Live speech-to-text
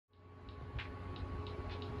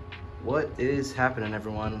What is happening,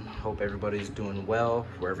 everyone? Hope everybody's doing well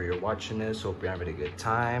wherever you're watching this. Hope you're having a good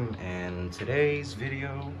time. And today's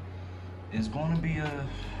video is going to be a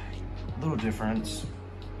little different,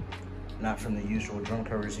 not from the usual drum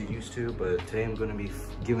covers you're used to, but today I'm going to be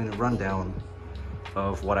giving a rundown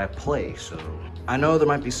of what I play. So I know there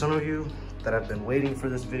might be some of you that have been waiting for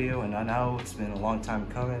this video, and I know it's been a long time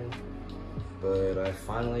coming, but I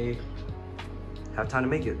finally have time to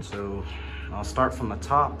make it. So I'll start from the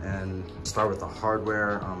top and start with the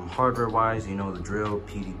hardware. Hardware wise, you know the drill,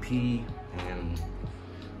 PDP, and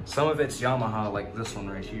some of it's Yamaha, like this one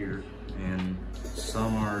right here, and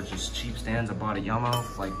some are just cheap stands I bought at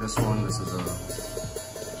Yamaha, like this one. This is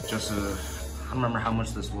I don't remember how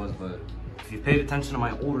much this was, but if you paid attention to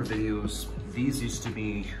my older videos, these used to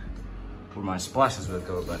be where my splashes would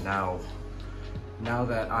go, but now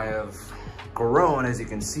that I have grown, as you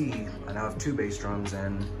can see, I now have 2 bass drums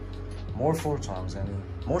and more floor toms and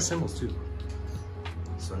more cymbals too.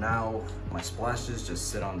 So now my splashes just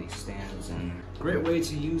sit on these stands, and great way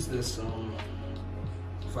to use this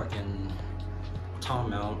fucking tom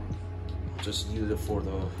mount. Just use it for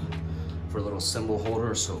a little cymbal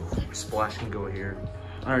holder, so splash can go here.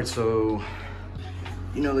 All right, so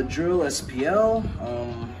you know the drill SPL,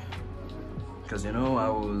 because you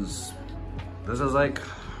know this is like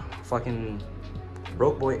fucking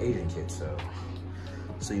broke boy Asian kid, so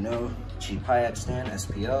you know, cheap hi-hat stand,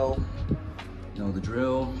 SPL, you know the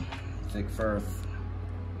drill, thick fur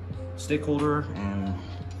stick holder, and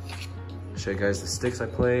show you guys the sticks I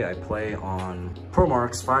play. I play on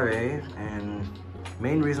Promark's 5A, and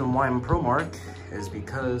main reason why I'm Promark is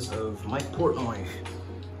because of Mike Portnoy,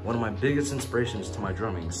 one of my biggest inspirations to my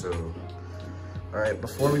drumming. So, all right,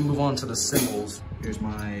 before we move on to the cymbals, here's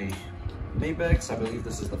my Mapex. I believe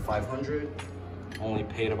this is the 500. Only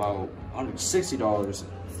paid about $160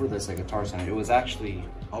 for this guitar stand. It was actually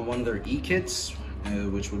on one of their E-kits,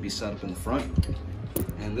 which would be set up in the front.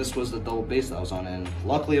 And this was the double bass that I was on, and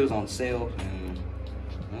luckily it was on sale, and you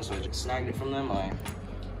know, so I just snagged it from them. I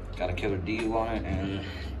got a killer deal on it, and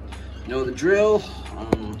you know the drill,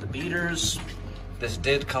 the beaters. This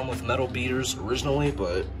did come with metal beaters originally,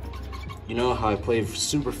 but you know how I play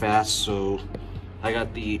super fast, so I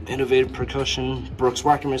got the Innovative Percussion Brooks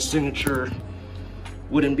Wackerman signature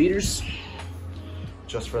wooden beaters,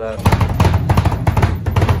 just for that.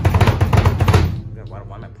 Why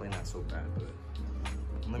am I playing that so bad? But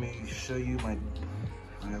let me show you my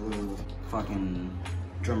little fucking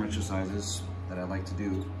drum exercises that I like to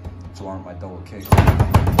do to warm up my double kick.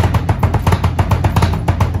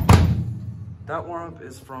 That warm-up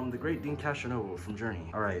is from the great Dean Castronovo from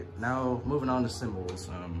Journey. All right, now moving on to cymbals.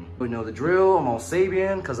 We know the drill. I'm all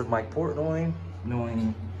Sabian because of Mike Portnoy,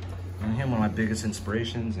 knowing him, one of my biggest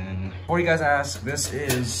inspirations. And before you guys ask, this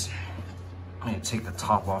is, I'm gonna take the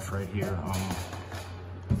top off right here.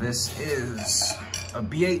 This is a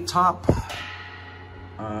B8 top.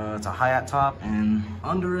 It's a hi-hat top, and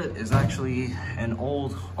under it is actually an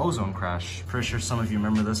old Ozone Crash. Pretty sure some of you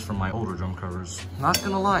remember this from my older drum covers. Not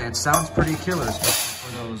gonna lie, it sounds pretty killer,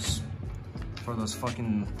 especially for those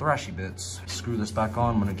fucking thrashy bits. Screw this back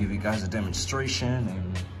on. I'm gonna give you guys a demonstration,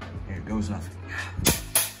 and here it goes. Nothing.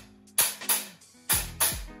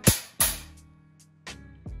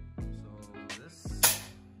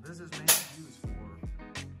 This is mainly used for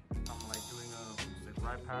something like doing a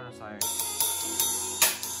ride pattern.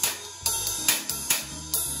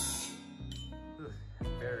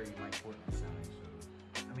 Very Mike Portnoy sounding.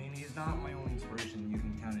 So, I mean, he's not my only inspiration. You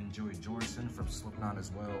can count in Joey Jordison from Slipknot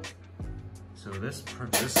as well. So this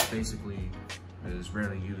basically is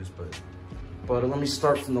rarely used, but let me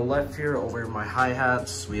start from the left here. Over my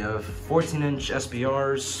hi-hats, we have 14-inch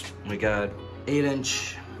SBRs. We got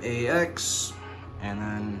 8-inch AAX, and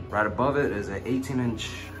then right above it is an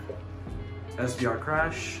 18-inch SBR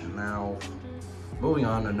Crash. And now moving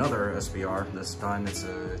on, another SBR. This time it's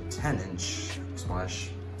a 10-inch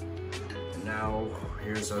Splash. And now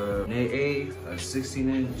here's an AA, a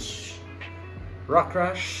 16-inch Rock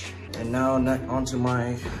Crash. And now onto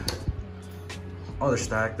my other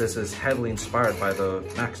stack. This is heavily inspired by the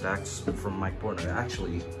Mac stacks from Mike Portnoy.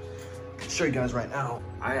 Actually, I can show you guys right now.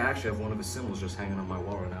 I actually have one of his cymbals just hanging on my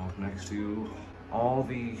wall right now, next to all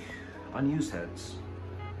the unused heads.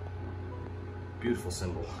 Beautiful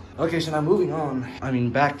cymbal. Okay, so now moving on,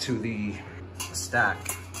 back to the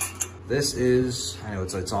stack. This is, I know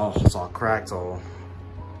it's all cracked, all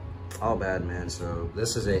bad, man. So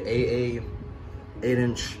this is a AA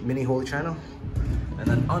 8-inch mini Holy China, and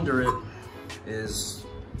then under it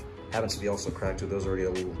happens to be also cracked too. There's already a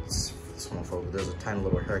little small photo. There's a tiny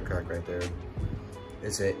little hair crack right there.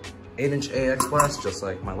 It's a 8-inch AX blast, just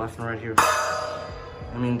like my left one right here.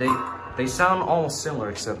 I mean, they sound almost similar,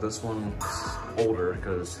 except this one's older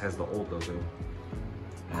because it has the old logo.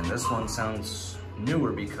 And this one sounds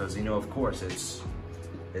newer because, you know, of course, it's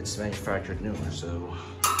manufactured newer,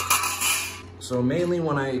 So mainly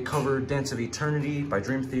when I cover Dance of Eternity by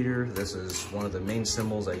Dream Theater, this is one of the main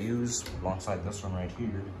cymbals I use, alongside this one right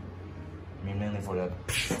here. I mean, mainly for that,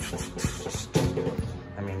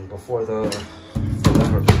 I mean, before that,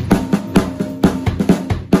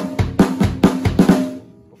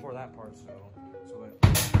 part, so like, I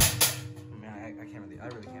mean, I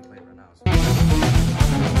really can't play it right now. So.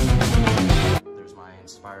 There's my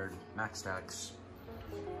inspired Mac stacks.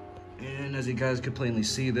 And as you guys could plainly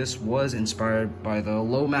see, this was inspired by the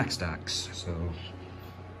low Mac stacks. So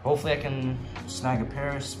hopefully I can snag a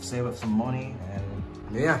pair, save up some money, and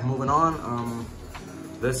yeah, moving on.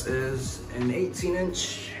 This is an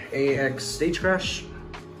 18-inch AAX Stage Crash.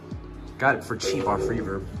 Got it for cheap off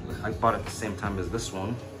Reverb. I bought it at the same time as this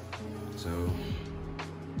one. So,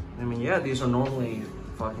 I mean, yeah, these are normally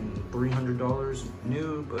fucking $300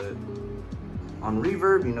 new, but on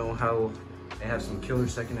Reverb, you know how they have some killer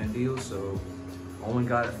second-hand deals, so only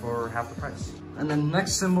got it for half the price. And then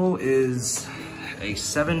next cymbal is a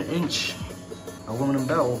 7-inch aluminum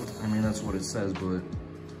bell. I mean, that's what it says, but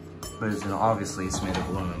it's, you know, obviously it's made of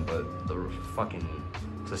aluminum, but the fucking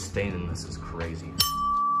sustain in this is crazy.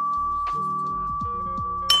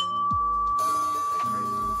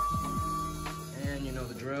 And you know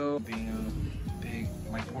the drill, being a big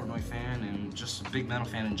Mike Portnoy fan and just a big metal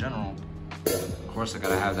fan in general, of course I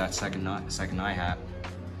gotta have that second hi-hat.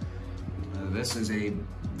 This is a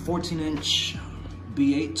 14-inch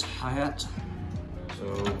B8 hi-hat.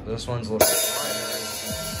 So this one's a little brighter, as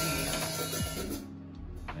you can see.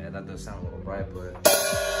 Yeah, that does sound a little bright, but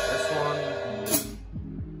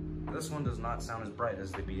this one does not sound as bright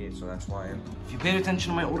as the B8, so that's why. If you paid attention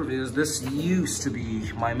to my older videos, this used to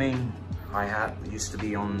be my main hi-hat. It used to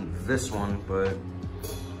be on this one, but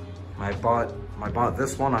I bought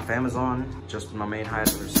this one off Amazon, just my main hi-hat,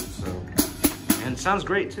 so, and it sounds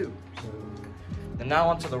great too. So, and now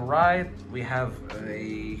onto the ride, we have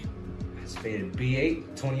a Sabian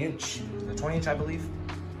B8 20-inch, the 20-inch I believe.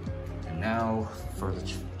 And now for the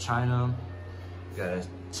China, we got a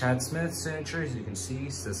Chad Smith signature, as you can see.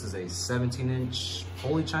 So this is a 17-inch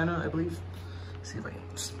Holy China, I believe. Let's see if I can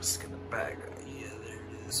just get the bag. Yeah, there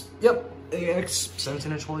it is. Yep, AAX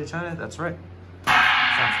 17-inch Holy China, that's right.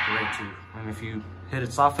 Sounds great too. I mean, if you hit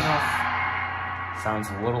it soft enough, sounds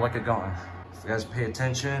a little like a gong. If you guys pay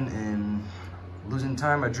attention in Losing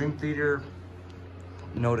Time by Dream Theater,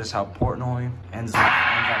 notice how Portnoy ends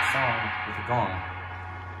that song with a gong.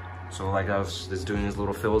 So like I was just doing his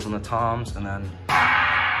little fills in the toms, and then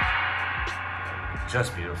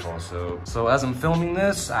just beautiful. So as I'm filming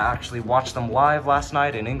this, I actually watched them live last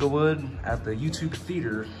night in Inglewood at the YouTube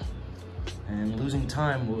Theater, and Losing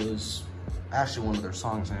Time was actually one of their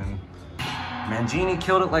songs, and Mangini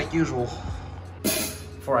killed it like usual.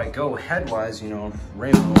 Before I go headwise, you know,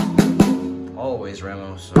 Remo, always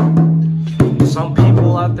Remo. So some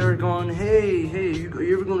people out there going, hey, you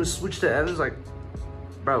ever going to switch to Evans? Like,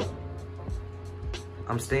 bro,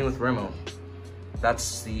 I'm staying with Remo.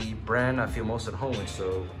 That's the brand I feel most at home with.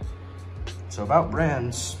 So about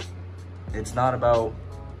brands, it's not about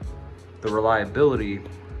the reliability,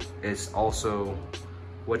 it's also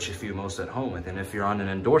what you feel most at home with. And if you're on an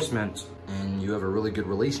endorsement and you have a really good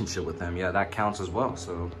relationship with them, yeah, that counts as well.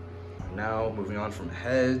 So now moving on from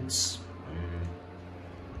heads,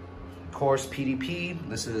 of course, PDP.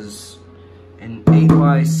 This is an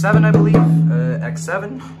 8x7, I believe,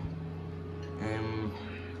 X7. And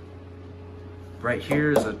right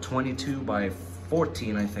here is a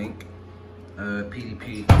 22x14, I think,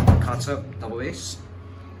 PDP concept double bass.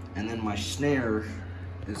 And then my snare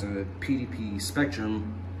is a PDP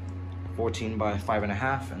Spectrum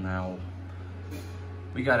 14x5.5, and now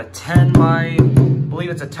we got a 10 by, I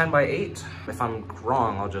believe it's a 10x8. If I'm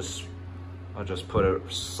wrong, I'll just put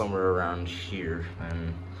it somewhere around here.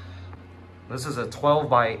 And this is a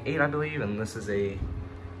 12x8, I believe, and this is a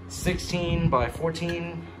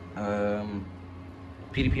 16x14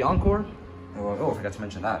 PDP Encore. Oh, I forgot to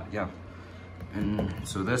mention that. Yeah. And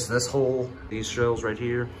so these drills right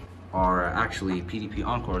here are actually PDP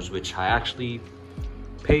Encores, which I actually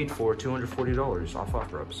paid for $240 off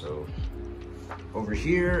OfferUp. So over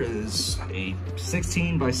here is a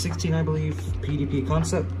 16x16, I believe, PDP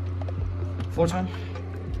concept floor time.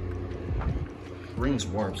 Ring's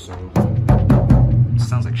warped, so it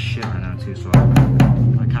sounds like shit right now too, so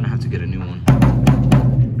I kind of have to get a new one.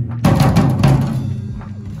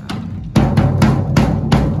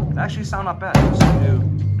 They actually sound not bad.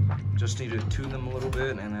 Just need to tune them a little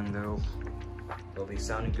bit, and then they'll be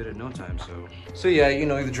sounding good in no time. So yeah, you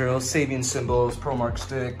know the drill. Sabian cymbals, Promark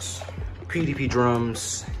sticks, PDP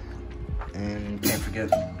drums, and can't forget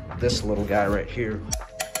this little guy right here.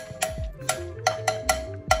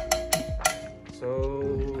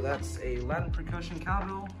 So that's a Latin percussion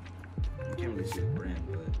cowbell. You can't really see the brand,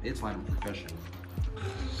 but it's Latin percussion.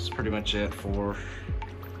 That's pretty much it for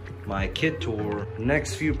my kit tour.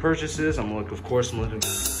 Next few purchases, of course I'm looking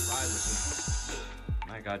for ride.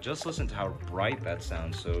 My God, just listen to how bright that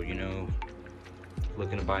sounds. So, you know,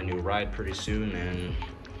 looking to buy a new ride pretty soon, and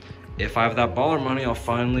if I have that baller money, I'll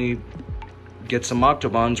finally get some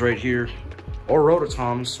Octobans right here, or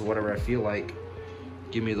Rototoms, whatever I feel like.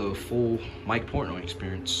 Give me the full Mike Portnoy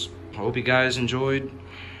experience. I hope you guys enjoyed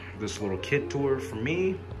this little kit tour for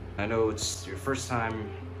me. I know it's your first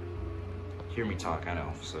time hear me talk, I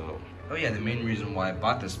know. So, oh yeah, the main reason why I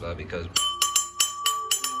bought this bud, because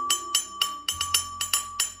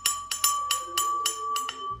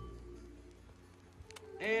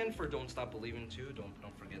and for Don't Stop Believing too, don't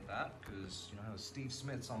forget that, because you know how Steve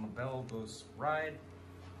Smith's on the bell goes ride,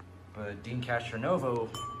 but Dean Castronovo,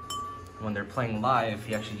 when they're playing live,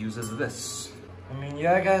 he actually uses this. I mean,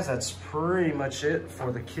 yeah guys, that's pretty much it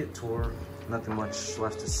for the kit tour. Nothing much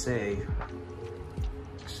left to say,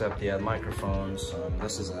 except yeah, microphones.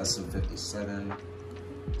 This is an SM57,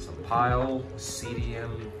 some Pile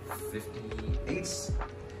CDM 58s,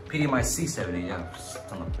 PDMI C78, yeah, it's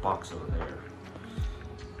on the box over there.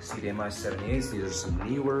 CDMI 78s, these are some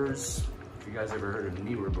Newers. If you guys ever heard of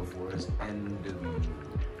Newer before, it's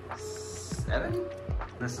NW7.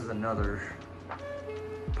 This is another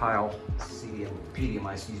Pile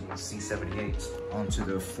PDMI, excuse me, C78s. Onto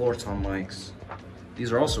the floor tom mics.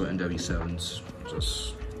 These are also NW7s,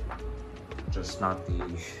 just not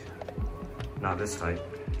this type,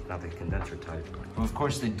 not the condenser type. But of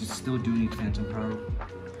course, they still do need phantom power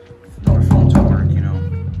in order for them to work, you know.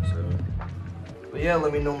 So, but yeah,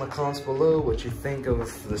 let me know in the comments below what you think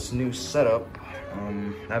of this new setup.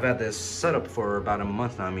 I've had this setup for about a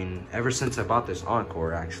month now. I mean, ever since I bought this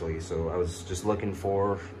Encore, actually. So I was just looking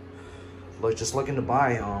to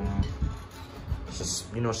buy,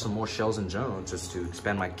 just, you know, some more shells in general, just to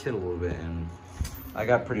expand my kit a little bit. And I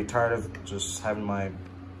got pretty tired of just having my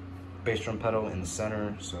bass drum pedal in the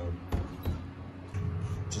center. So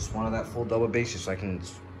just wanted that full double bass, so I can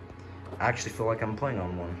actually feel like I'm playing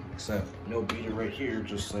on one. Except no beater right here,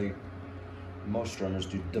 just like most drummers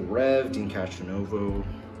do. The Rev, Dean Castronovo,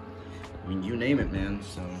 I mean, you name it, man.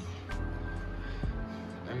 So,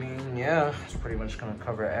 I mean, yeah, it's pretty much gonna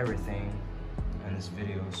cover everything in this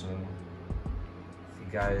video. So, if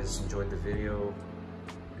you guys enjoyed the video,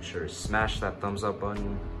 be sure to smash that thumbs up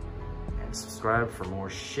button and subscribe for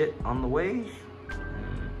more shit on the way.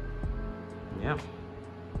 And yeah,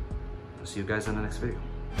 I'll see you guys in the next video.